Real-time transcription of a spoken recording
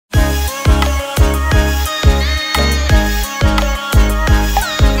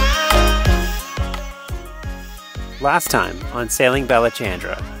Last time on Sailing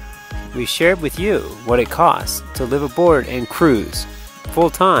Balachandra, we shared with you what it costs to live aboard and cruise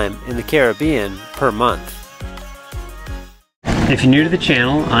full-time in the Caribbean per month. If you're new to the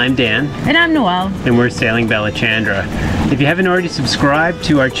channel, I'm Dan. And I'm Noelle. And we're Sailing Balachandra. If you haven't already subscribed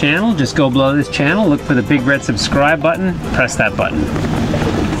to our channel, just go below this channel, look for the big red subscribe button, press that button.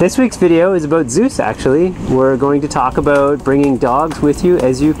 This week's video is about Zeus, actually. We're going to talk about bringing dogs with you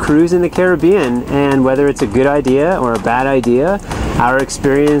as you cruise in the Caribbean and whether it's a good idea or a bad idea, our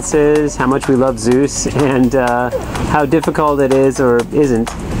experiences, how much we love Zeus, and how difficult it is or isn't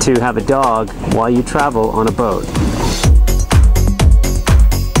to have a dog while you travel on a boat.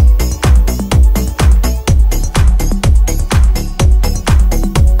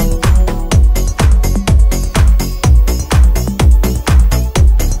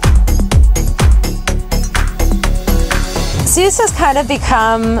 Zeus has kind of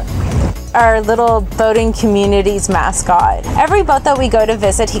become our little boating community's mascot. Every boat that we go to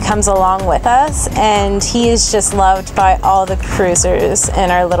visit, he comes along with us, and he is just loved by all the cruisers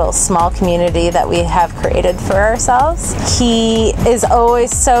in our little small community that we have created for ourselves. He is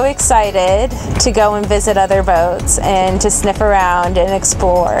always so excited to go and visit other boats and to sniff around and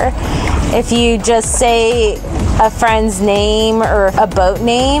explore. If you just say a friend's name or a boat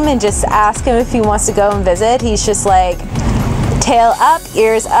name and just ask him if he wants to go and visit, he's just like, tail up,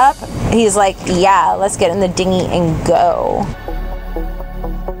 ears up. He's like, yeah, let's get in the dinghy and go.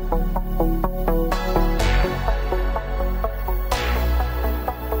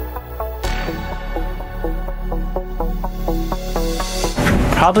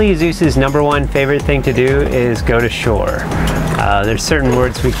 Probably Zeus's #1 favorite thing to do is go to shore. There's certain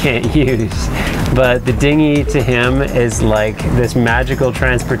words we can't use, but the dinghy to him is like this magical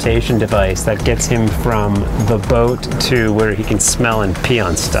transportation device that gets him from the boat to where he can smell and pee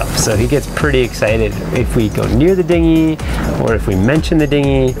on stuff. So he gets pretty excited if we go near the dinghy, or if we mention the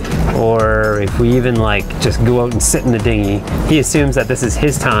dinghy, or if we even like just go out and sit in the dinghy. He assumes that this is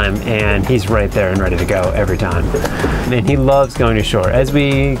his time and he's right there and ready to go every time. And he loves going to shore. As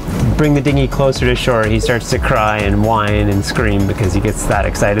we bring the dinghy closer to shore, he starts to cry and whine and scream because he gets that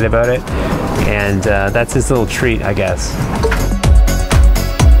excited about it. And that's his little treat, I guess.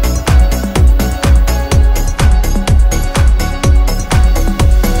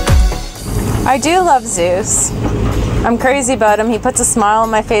 I do love Zeus. I'm crazy about him. He puts a smile on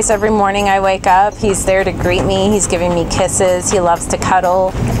my face every morning I wake up. He's there to greet me. He's giving me kisses. He loves to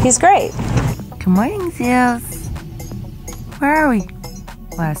cuddle. He's great. Good morning, Zeus. Where are we?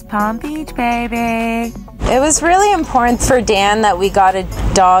 West Palm Beach, baby. It was really important for Dan that we got a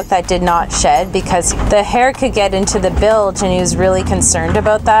dog that did not shed because the hair could get into the bilge, and he was really concerned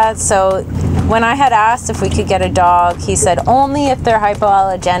about that. So when I had asked if we could get a dog, he said only if they're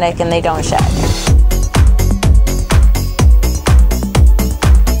hypoallergenic and they don't shed.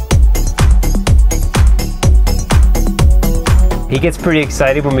 He gets pretty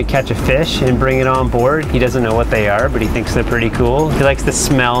excited when we catch a fish and bring it on board. He doesn't know what they are, but he thinks they're pretty cool. He likes the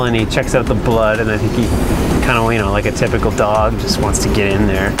smell and he checks out the blood, and I think he kind of, you know, like a typical dog, just wants to get in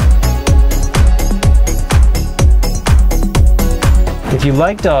there. If you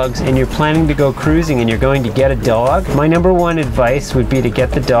like dogs and you're planning to go cruising and you're going to get a dog, my #1 advice would be to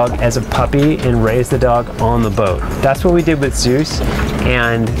get the dog as a puppy and raise the dog on the boat. That's what we did with Zeus,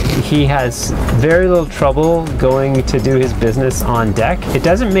 and he has very little trouble going to do his business on deck. It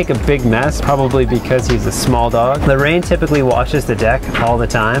doesn't make a big mess, probably because he's a small dog. The rain typically washes the deck all the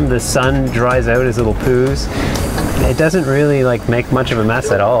time. The sun dries out his little poos. It doesn't really like make much of a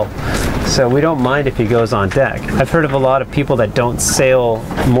mess at all. So we don't mind if he goes on deck. I've heard of a lot of people that don't sail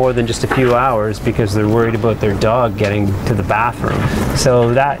more than just a few hours because they're worried about their dog getting to the bathroom.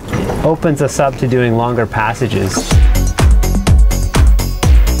 So that opens us up to doing longer passages.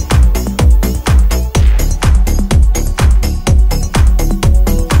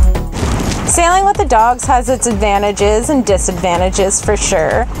 Sailing with the dogs has its advantages and disadvantages for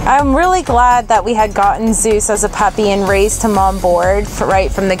sure. I'm really glad that we had gotten Zeus as a puppy and raised him on board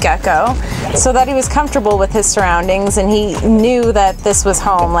right from the get-go, so that he was comfortable with his surroundings and he knew that this was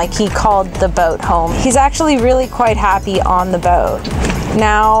home, like he called the boat home. He's actually really quite happy on the boat.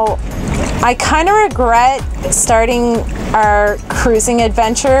 Now, I kind of regret starting our cruising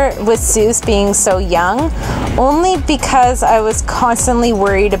adventure with Zeus being so young, only because I was constantly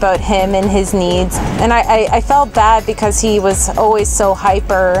worried about him and his needs. And I felt bad because he was always so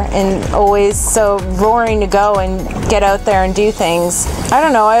hyper and always so roaring to go and get out there and do things. I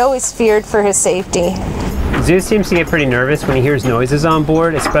don't know, I always feared for his safety. Zeus seems to get pretty nervous when he hears noises on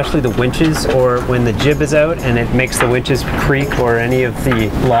board, especially the winches or when the jib is out and it makes the winches creak or any of the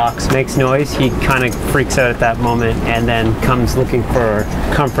locks makes noise. He kind of freaks out at that moment and then comes looking for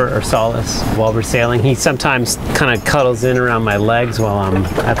comfort or solace while we're sailing. He sometimes kind of cuddles in around my legs while I'm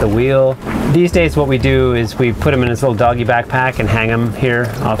at the wheel. These days what we do is we put him in his little doggy backpack and hang him here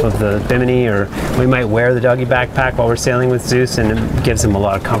off of the bimini, or we might wear the doggy backpack while we're sailing with Zeus, and it gives him a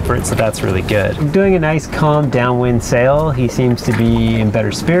lot of comfort, so that's really good. Doing a nice calm downwind sail, he seems to be in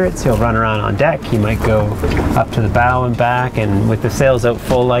better spirits. He'll run around on deck, he might go up to the bow and back, and with the sails out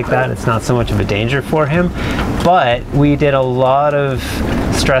full like that, it's not so much of a danger for him. But we did a lot of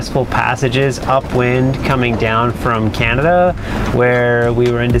stressful passages upwind coming down from Canada where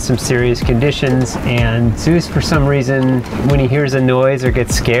we were into some serious conditions, and Zeus, for some reason, when he hears a noise or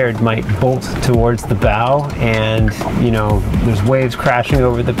gets scared, might bolt towards the bow, and you know, there's waves crashing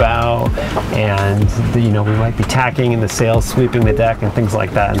over the bow, and you know, we might be tacking and the sails sweeping the deck and things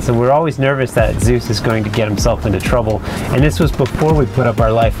like that. And so we're always nervous that Zeus is going to get himself into trouble, and this was before we put up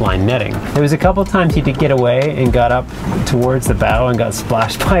our lifeline netting. There was a couple times he did get away and got up towards the bow and got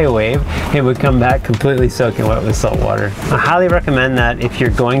splashed by a wave. It would come back completely soaking wet with salt water. I highly recommend that if you're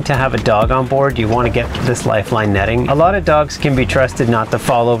going to have a dog on board, you want to get this lifeline netting. A lot of dogs can be trusted not to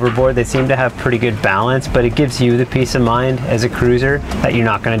fall overboard. They seem to have pretty good balance, but it gives you the peace of mind as a cruiser that you're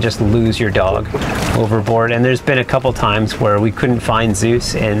not going to just lose your dog overboard. And there's been a couple times where we couldn't find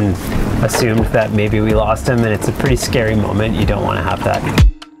Zeus and assumed that maybe we lost him, and it's a pretty scary moment. You don't want to have that.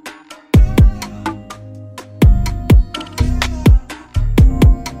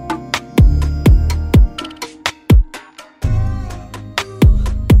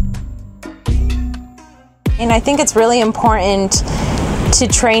 And I think it's really important to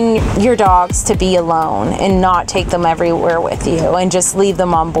train your dogs to be alone and not take them everywhere with you and just leave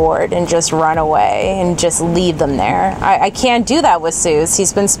them on board and just run away and just leave them there. I can't do that with Zeus.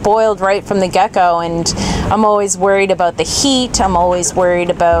 He's been spoiled right from the get-go, and I'm always worried about the heat. I'm always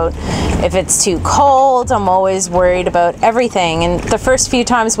worried about if it's too cold. I'm always worried about everything. And the first few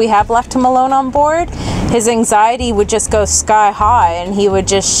times we have left him alone on board, his anxiety would just go sky high and he would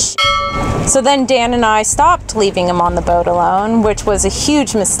just So then Dan and I stopped leaving him on the boat alone, which was a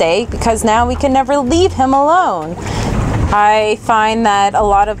huge mistake because now we can never leave him alone. I find that a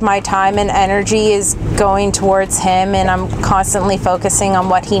lot of my time and energy is going towards him, and I'm constantly focusing on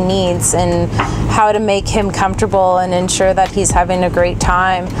what he needs and how to make him comfortable and ensure that he's having a great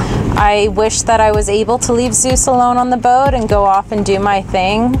time. I wish that I was able to leave Zeus alone on the boat and go off and do my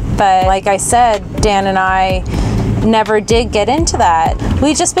thing, but like I said, Dan and I never did get into that.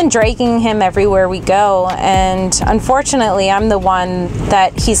 We've just been dragging him everywhere we go, and unfortunately I'm the one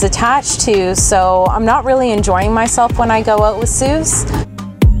that he's attached to, so I'm not really enjoying myself when I go out with Zeus.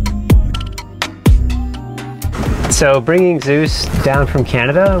 So bringing Zeus down from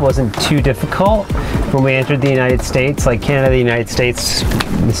Canada wasn't too difficult. When we entered the United States, like Canada, the United States,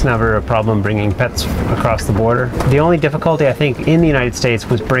 it's never a problem bringing pets across the border. The only difficulty, I think, in the United States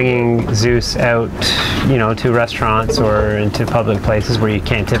was bringing Zeus out, you know, to restaurants or into public places where you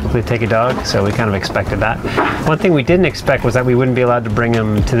can't typically take a dog, so we kind of expected that. One thing we didn't expect was that we wouldn't be allowed to bring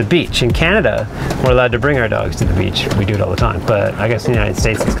him to the beach. In Canada, we're allowed to bring our dogs to the beach. We do it all the time, but I guess in the United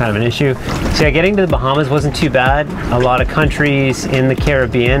States it's kind of an issue. So yeah, getting to the Bahamas wasn't too bad. A lot of countries in the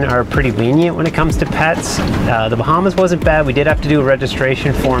Caribbean are pretty lenient when it comes to pets. The Bahamas wasn't bad. We did have to do a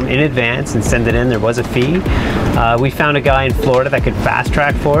registration form in advance and send it in. There was a fee. We found a guy in Florida that could fast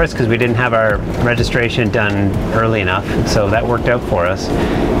track for us because we didn't have our registration done early enough, so that worked out for us.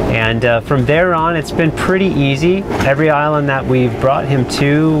 And from there on, it's been pretty easy. Every island that we've brought him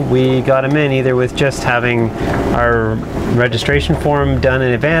to, we got him in either with just having our registration form done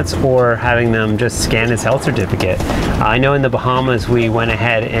in advance or having them just scan his health certificate. I know in the Bahamas we went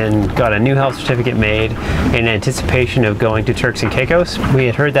ahead and got a new health certificate made in anticipation of going to Turks and Caicos. We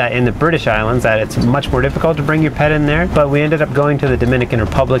had heard that in the British Islands that it's much more difficult to bring your pet in there, but we ended up going to the Dominican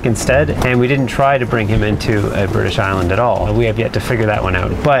Republic instead, and we didn't try to bring him into a British island at all. We have yet to figure that one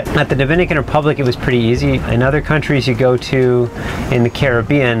out. But at the Dominican Republic it was pretty easy. In other countries you go to in the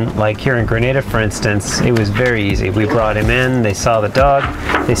Caribbean, like here in Grenada for instance, it was very easy. We brought him in, they saw the dog,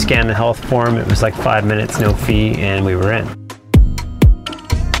 they scanned the health form, it was like 5 minutes, no fee, and we were in.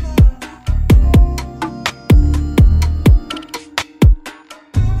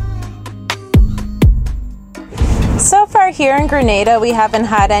 So far here in Grenada, we haven't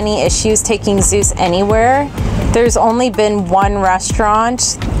had any issues taking Zeus anywhere. There's only been one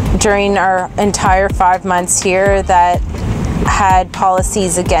restaurant during our entire 5 months here that had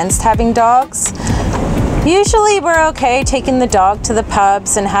policies against having dogs. Usually we're okay taking the dog to the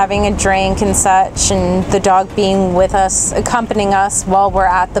pubs and having a drink and such, and the dog being with us, accompanying us while we're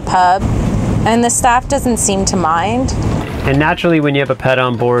at the pub, and the staff doesn't seem to mind. And naturally, when you have a pet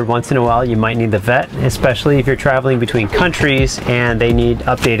on board, once in a while you might need the vet, especially if you're traveling between countries and they need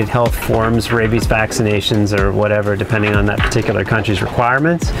updated health forms, rabies vaccinations, or whatever, depending on that particular country's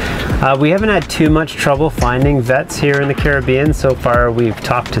requirements. We haven't had too much trouble finding vets here in the Caribbean. So far, we've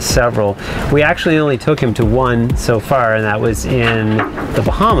talked to several. We actually only took him to one so far, and that was in the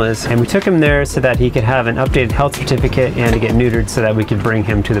Bahamas. And we took him there so that he could have an updated health certificate and to get neutered so that we could bring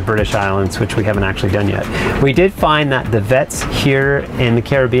him to the British Islands, which we haven't actually done yet. We did find that the vets here in the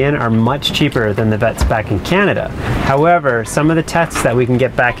Caribbean are much cheaper than the vets back in Canada. However, some of the tests that we can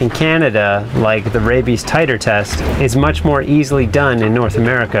get back in Canada, like the rabies titer test, is much more easily done in North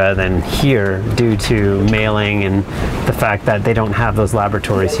America than here due to mailing and the fact that they don't have those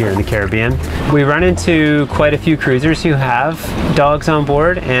laboratories here in the Caribbean. We run into quite a few cruisers who have dogs on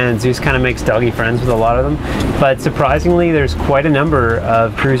board, and Zeus kind of makes doggy friends with a lot of them. But surprisingly, there's quite a number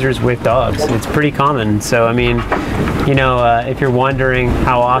of cruisers with dogs. It's pretty common. So, I mean, you know, if you're wondering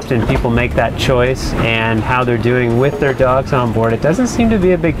how often people make that choice and how they're doing with their dogs on board, it doesn't seem to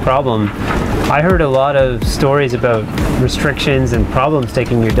be a big problem. I heard a lot of stories about restrictions and problems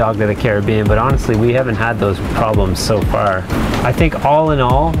taking your dog to the Caribbean, but honestly, we haven't had those problems so far. I think all in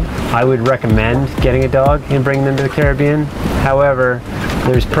all, I would recommend getting a dog and bringing them to the Caribbean. However,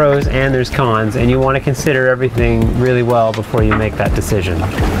 there's pros and there's cons, and you want to consider everything really well before you make that decision.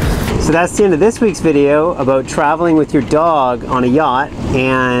 So that's the end of this week's video about traveling with your dog on a yacht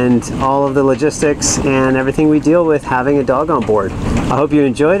and all of the logistics and everything we deal with having a dog on board. I hope you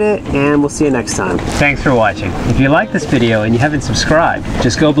enjoyed it, and we'll see you next time. Thanks for watching. If you like this video and you haven't subscribed,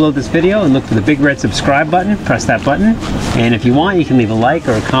 just go below this video and look for the big red subscribe button. Press that button, and if you want, you can leave a like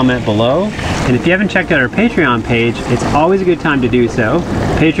or a comment below. And if you haven't checked out our Patreon page, it's always a good time to do so.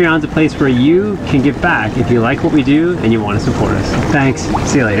 Patreon's a place where you can give back if you like what we do and you want to support us. Thanks.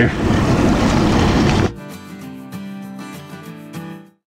 See you later.